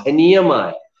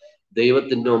മഹനീയമായ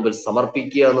ദൈവത്തിന്റെ മുമ്പിൽ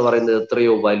സമർപ്പിക്കുക എന്ന് പറയുന്നത്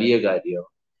എത്രയോ വലിയ കാര്യം.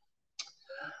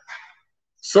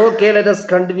 So okay, let us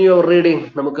continue our reading.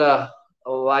 നമുക്ക്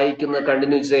വായിക്കുന്ന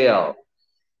കണ്ടിന്യൂ ചെയ്യാം.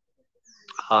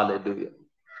 Hallelujah.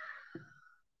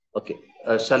 Okay,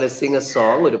 shall I sing a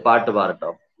song? ഒരു പാട്ട്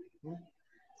പാടട്ടോ.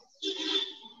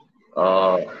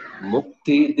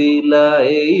 മുക്തി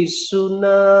ദിലായേ യേശു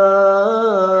നാം,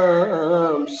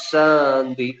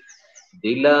 ശാന്തി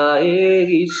ദിലായേ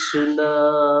യേശു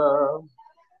നാം,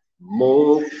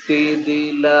 മുക്തി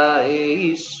ദിലായേ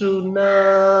യേശു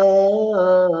നാം,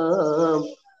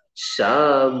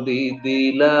 ശാന്തി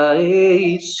ദിലായേ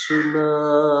യേശു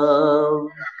നാം.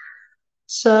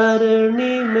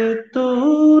 चरणी में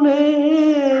तूने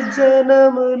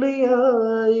जन्म लिया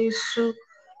यीशु,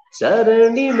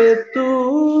 चरणी में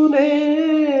तूने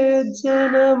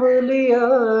जन्म लिया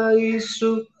यीशु,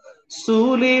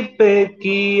 सूली पे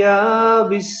किया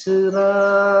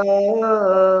विश्राम,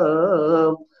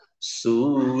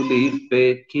 सूली पे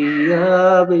किया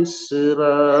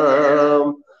विश्राम.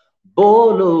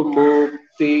 बोलो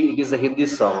मुक्ति. It is a Hindi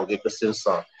song, a Christian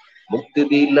song. मुक्ति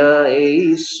दिलाए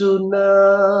यीशु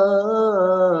नाम,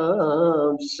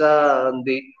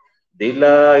 शांति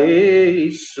दिलाए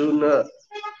यीशु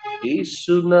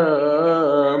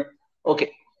नाम. Okay,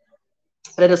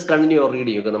 let us continue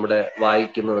reading. നമ്മുടെ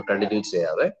വായിക്കുന്നത് continue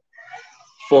ചെയ്യാവേ.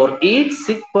 For each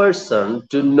sick person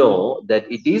to know that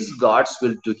it is God's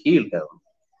will to heal him,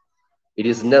 it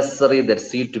is necessary that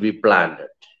seed to be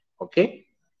planted. Okay,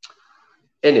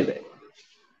 anyway.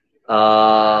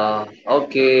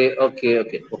 Okay.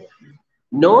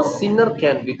 No sinner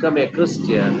can become a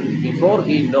Christian before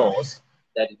he knows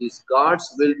that it is God's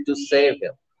will to save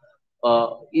him.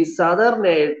 ഈ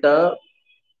സാധാരണയായിട്ട്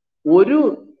ഒരു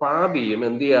പാപിയും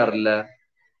എന്ത് ചെയ്യാറില്ല,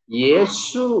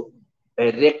 യേശു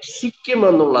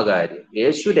രക്ഷിക്കുമെന്നുള്ള കാര്യം,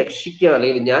 യേശു രക്ഷിക്കുക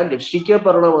അല്ലെങ്കിൽ ഞാൻ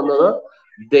രക്ഷിക്കപ്പെടണമെന്നത്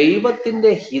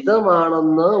ദൈവത്തിന്റെ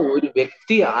ഹിതമാണെന്ന് ഒരു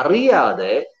വ്യക്തി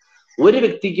അറിയാതെ ഒരു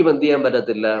വ്യക്തിക്കും എന്ത് ചെയ്യാൻ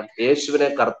പറ്റത്തില്ല, യേശുവിനെ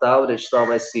കർത്താവ്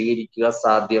രക്ഷിതാവായി സ്വീകരിക്കുക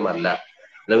സാധ്യമല്ല.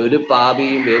 ഒരു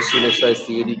പാപിയും യേശുവിനെ രക്ഷിതാവായി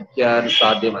സ്വീകരിക്കാൻ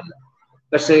സാധ്യമല്ല.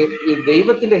 പക്ഷെ ഈ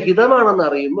ദൈവത്തിന്റെ ഹിതമാണെന്ന്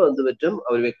അറിയുമ്പോൾ എന്ത് പറ്റും,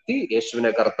 ഒരു വ്യക്തി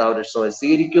യേശുവിനെ കർത്താവ് രക്ഷിതാവായി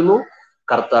സ്വീകരിക്കുന്നു.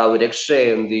 കർത്താവ് രക്ഷയെ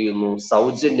എന്ത് ചെയ്യുന്നു,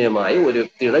 സൗജന്യമായി ഒരു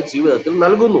വ്യക്തിയുടെ ജീവിതത്തിൽ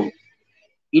നൽകുന്നു.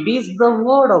 It is the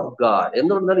word of God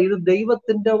എന്ന് പറഞ്ഞാൽ ഇത്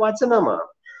ദൈവത്തിന്റെ വചനമാണ്.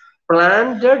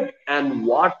 Planted and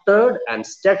വാട്ടേർഡ് and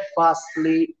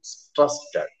സ്റ്റെഡ്ഫാസ്റ്റ്ലി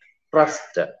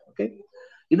trusted. Okay,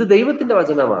 ഇത് ദൈവത്തിന്റെ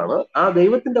വചനമാണ്. ആ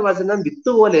ദൈവത്തിന്റെ വചനം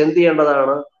വിത്ത് പോലെ എന്ത്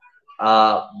ചെയ്യേണ്ടതാണ്,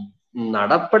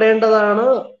 നടപ്പെടേണ്ടതാണ്,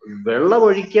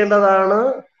 വെള്ളമൊഴിക്കേണ്ടതാണ്,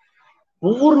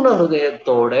 പൂർണ്ണ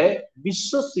ഹൃദയത്തോടെ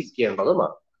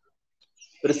വിശ്വസിക്കേണ്ടതുമാണ്.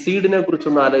 ഒരു സീഡിനെ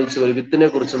കുറിച്ചൊന്ന് ആലോചിച്ചു, ഒരു വിത്തിനെ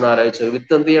കുറിച്ചൊന്ന് ആലോചിച്ചു. ഒരു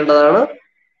വിത്ത് എന്ത് ചെയ്യേണ്ടതാണ്,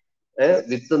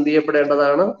 വിത്ത് എന്ത്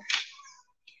ചെയ്യപ്പെടേണ്ടതാണ്.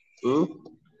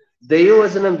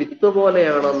 ദൈവവചനം വിത്ത്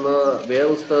പോലെയാണെന്ന്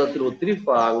വേദപുസ്തകത്തിൽ ഒത്തിരി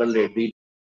ഭാഗങ്ങളിൽ എഴുതി.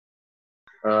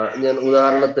 ഞാൻ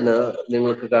ഉദാഹരണത്തിന്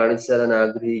നിങ്ങൾക്ക് കാണിച്ചു തരാൻ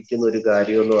ആഗ്രഹിക്കുന്ന ഒരു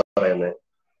കാര്യം എന്ന് പറയുന്നത്,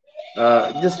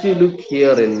 just you look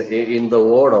here in the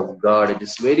word of God, it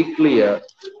is very clear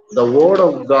the word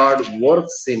of God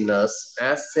works in us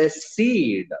as a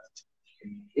seed.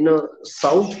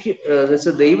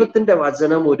 ദൈവത്തിന്റെ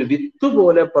വചനം ഒരു വിത്ത്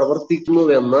പോലെ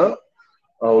പ്രവർത്തിക്കുന്നുവെന്ന്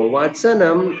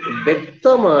വചനം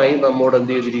വ്യക്തമായി നമ്മോട്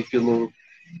എന്ത് ചെയ്തിരിക്കുന്നു,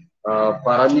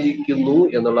 പറഞ്ഞിരിക്കുന്നു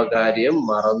എന്നുള്ള കാര്യം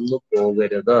മറന്നു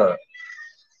പോകരുത്.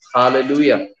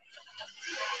 Hallelujah.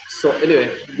 So anyway,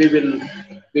 we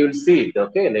will see it,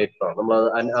 okay, later on. നമ്മൾ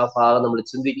ആ ഭാഗം നമ്മൾ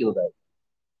ചിന്തിക്കുന്നതായി.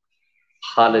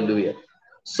 Hallelujah.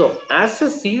 So as a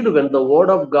seed, when the word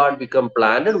of God become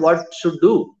planted, what should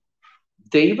do?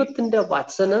 ദൈവത്തിന്റെ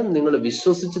വചനം നിങ്ങൾ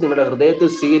വിശ്വസിച്ച് നിങ്ങളുടെ ഹൃദയത്തിൽ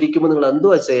സ്വീകരിക്കുമ്പോൾ നിങ്ങൾ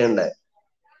എന്തുവാ ചെയ്യേണ്ടത്?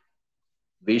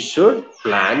 We should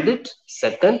plant it.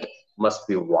 Second, must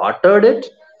be watered it.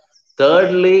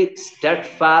 Thirdly,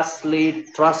 steadfastly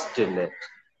trust in it.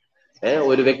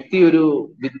 ഒരു വ്യക്തി ഒരു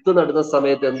വിത്ത് നടുന്ന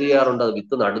സമയത്ത് എന്ത് ചെയ്യാറുണ്ട്? അത്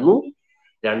വിത്ത് നടുന്നു.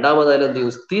 രണ്ടാമതായാലും എന്ത്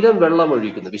ചെയ്യും? സ്ഥിരം വെള്ളം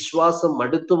ഒഴിക്കുന്നു. വിശ്വാസം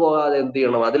മടുത്തു പോകാതെ എന്ത്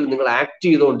ചെയ്യണം? അതിൽ നിങ്ങൾ ആക്ട്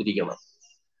ചെയ്തുകൊണ്ടിരിക്കണം.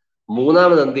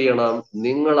 മൂന്നാമത് എന്ത് ചെയ്യണം?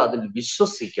 നിങ്ങൾ അതിൽ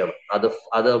വിശ്വസിക്കണം.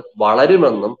 അത്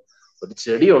വളരുമെന്നും ഒരു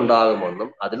ചെടി ഉണ്ടാകുമെന്നും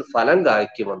അതിൽ ഫലം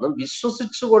കായ്ക്കുമെന്നും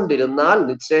വിശ്വസിച്ചു കൊണ്ടിരുന്നാൽ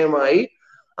നിശ്ചയമായി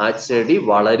ആ ചെടി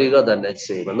വളരുക തന്നെ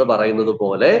ചെയ്യുമെന്ന് പറയുന്നത്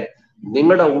പോലെ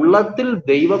നിങ്ങളുടെ ഉള്ളത്തിൽ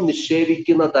ദൈവം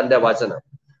നിക്ഷേപിക്കുന്ന തന്റെ വചനം,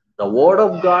 the word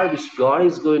of God which God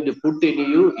is going to put in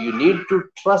you, you need to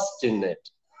trust in it.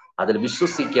 അതിൽ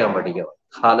വിശ്വസിക്കാൻ പഠിക്കണം.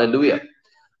 Hallelujah.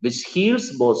 Which heals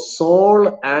both soul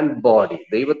and body.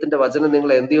 ദൈവത്തിന്റെ വചനം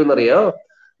നിങ്ങൾ എന്ത് ചെയ്യുമെന്നറിയോ?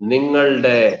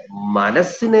 നിങ്ങളുടെ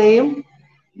മനസ്സിനെയും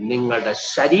നിങ്ങളുടെ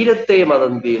ശരീരത്തെയും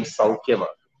അതെന്ത് ചെയ്യും?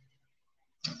 സൗഖ്യമാണ്.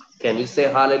 Can you say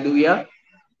hallelujah?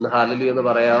 Hallelujah എന്ന്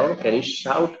പറയാമോ? Can you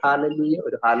shout hallelujah?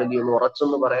 ഒരു hallelujah എന്ന്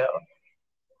ഉറച്ചൊന്ന് പറയാമോ?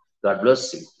 God bless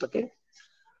you. Okay.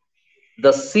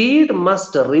 The seed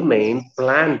must remain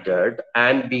planted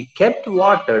and be kept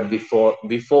watered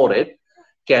before it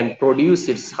can produce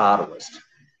its harvest.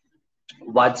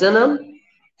 വചനം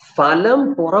ഫലം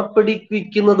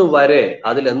പുറപ്പെടുവിക്കുന്നത് വരെ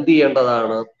അതിൽ എന്ത്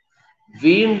ചെയ്യേണ്ടതാണ്?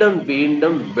 വീണ്ടും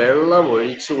വീണ്ടും വെള്ളം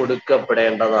ഒഴിച്ചു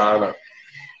കൊടുക്കപ്പെടേണ്ടതാണ്.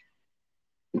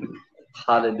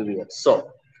 Hallelujah. So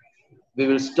we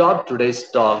will stop today's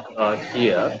talk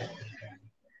here,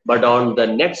 but on the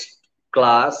next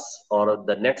class or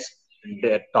the next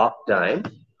talk time,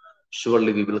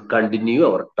 surely we will continue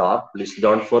our talk. Please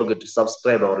don't forget to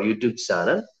subscribe our YouTube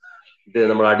channel. ഇത്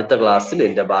നമ്മൾ അടുത്ത ക്ലാസ്സിൽ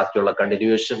ഇതിന്റെ ബാക്കിയുള്ള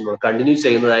continue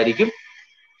ചെയ്യുന്നതായിരിക്കും.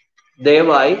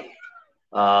 ദയവായി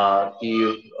ഈ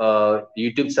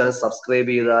YouTube channel subscribe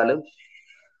ചെയ്താലും,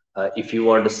 if you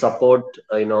want to support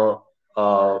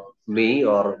me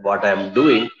or what I am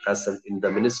doing as in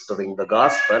the ministering the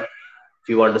gospel, if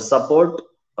you want to support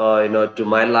to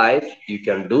my life, you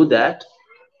can do that,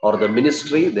 or the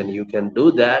ministry, then you can do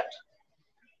that.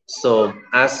 So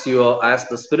as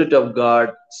the Spirit of God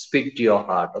speak to your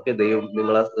heart, okay,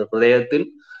 നിങ്ങളെ ഹൃദയത്തിൽ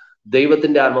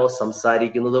ദൈവത്തിന്റെ ആത്മാവ്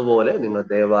സംസാരിക്കുന്നത് പോലെ നിങ്ങൾ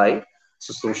ദയവായി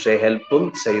ശുശ്രൂഷയെ ഹെൽപ്പും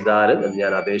ചെയ്താലും എന്ന്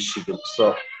ഞാൻ അപേക്ഷിക്കും. സോ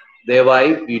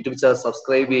ദയവായി യൂട്യൂബ് ചാനൽ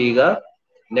സബ്സ്ക്രൈബ് ചെയ്യുക.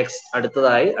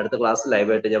 അടുത്ത ക്ലാസ്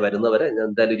ലൈവായിട്ട് ഞാൻ വരുന്നവരെ ഞാൻ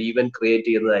എന്തായാലും ഒരു ഈവന്റ് ക്രിയേറ്റ്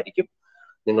ചെയ്യുന്നതായിരിക്കും.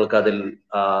 നിങ്ങൾക്ക് അതിൽ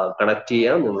കണക്ട്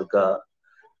ചെയ്യാം, നിങ്ങൾക്ക്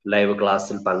ലൈവ്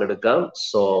ക്ലാസ്സിൽ പങ്കെടുക്കാം.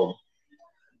 So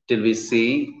till we see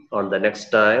on the next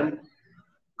time,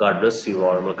 God bless you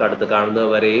all. നമുക്ക് അടുത്ത്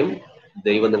കാണുന്നവരെയും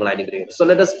ദൈവം നിങ്ങളെ അനുഗ്രഹിക്കും. So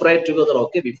let us pray together,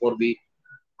 okay, before we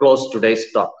close today's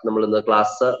talk. നമ്മൾ ഇന്ന്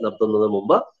ക്ലാസ് നിർത്തുന്നതിന്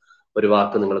മുമ്പ് ഒരു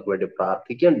വാക്ക് നിങ്ങൾക്ക് വേണ്ടി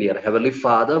പ്രാർത്ഥിക്കാം. Dear Heavenly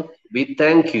Father, we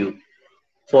thank you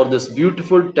for this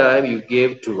beautiful time you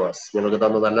gave to us. ഞങ്ങൾക്ക്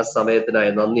തന്ന നല്ല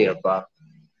സമയത്തിനായി നന്ദി അപ്പാ.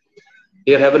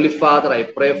 Dear Heavenly Father, I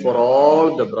pray for all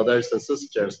the brothers and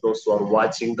sisters, those who are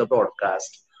watching the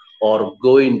broadcast or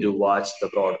going to watch the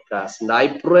broadcast. And I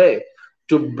pray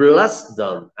to bless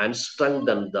them and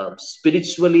strengthen them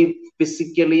spiritually,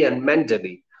 physically, and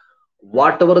mentally.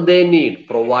 Whatever they need,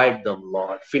 provide them,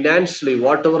 Lord. Financially,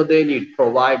 whatever they need,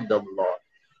 provide them, Lord.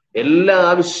 എല്ലാ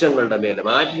ആവശ്യങ്ങളുടെ മേലും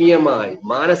ആത്മീയമായി,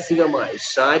 മാനസികമായി,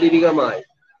 ശാരീരികമായി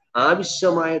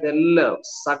ആവശ്യമായതെല്ലാം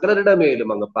സകലരുടെ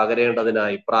മേലും അങ്ങ്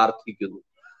പകരേണ്ടതിനായി പ്രാർത്ഥിക്കുന്നു.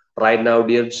 Right now,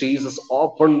 dear Jesus,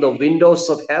 open the windows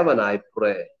of heaven, I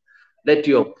pray. Let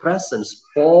your presence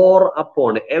pour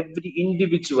upon every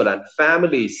individual and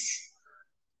families.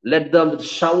 Let them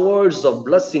showers of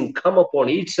blessing come upon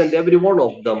each and every one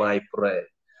of them, I pray.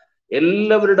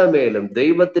 എല്ലാവരുടെ മേലും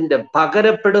ദൈവത്തിന്റെ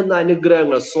പകരപ്പെടുന്ന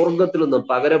അനുഗ്രഹങ്ങൾ സ്വർഗത്തിൽ നിന്നും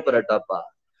പകരപ്പെടട്ടപ്പ.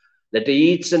 Let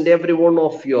each and every one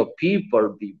of your people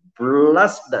be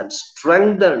blessed and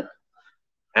strengthened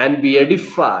and be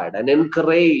edified and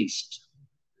encouraged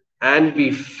and be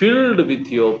filled with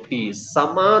your peace.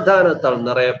 സമാധാനത്താൽ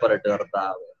നിറയപ്പെടട്ടെ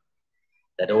കർത്താവേ.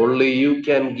 That only you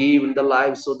can give in the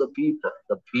lives of the people,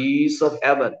 the peace of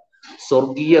heaven.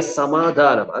 സ്വർഗീയ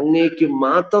സമാധാനം, അങ്ങേക്ക്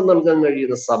മാത്രം നൽകാൻ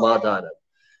കഴിയുന്ന സമാധാനം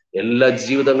എല്ലാ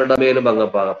ജീവിതങ്ങളുടെ മേലും അങ്ങ്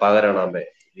പകരണമേ.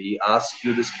 We ask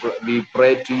you this, we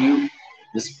pray to you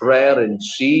this prayer in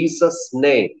Jesus'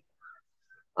 name.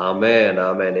 Amen,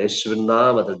 amen. യേശുവിൻ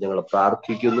നാമത്തിൽ ഞങ്ങൾ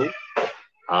പ്രാർത്ഥിക്കുന്നു.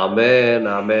 Amen,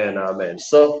 amen, amen.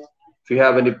 So if you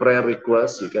have any prayer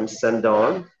requests, you can send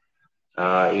on.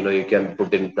 You can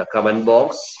put in the comment box.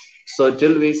 So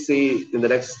till we see in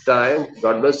the next time,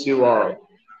 God bless you all.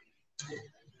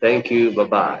 Thank you.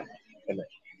 Bye-bye.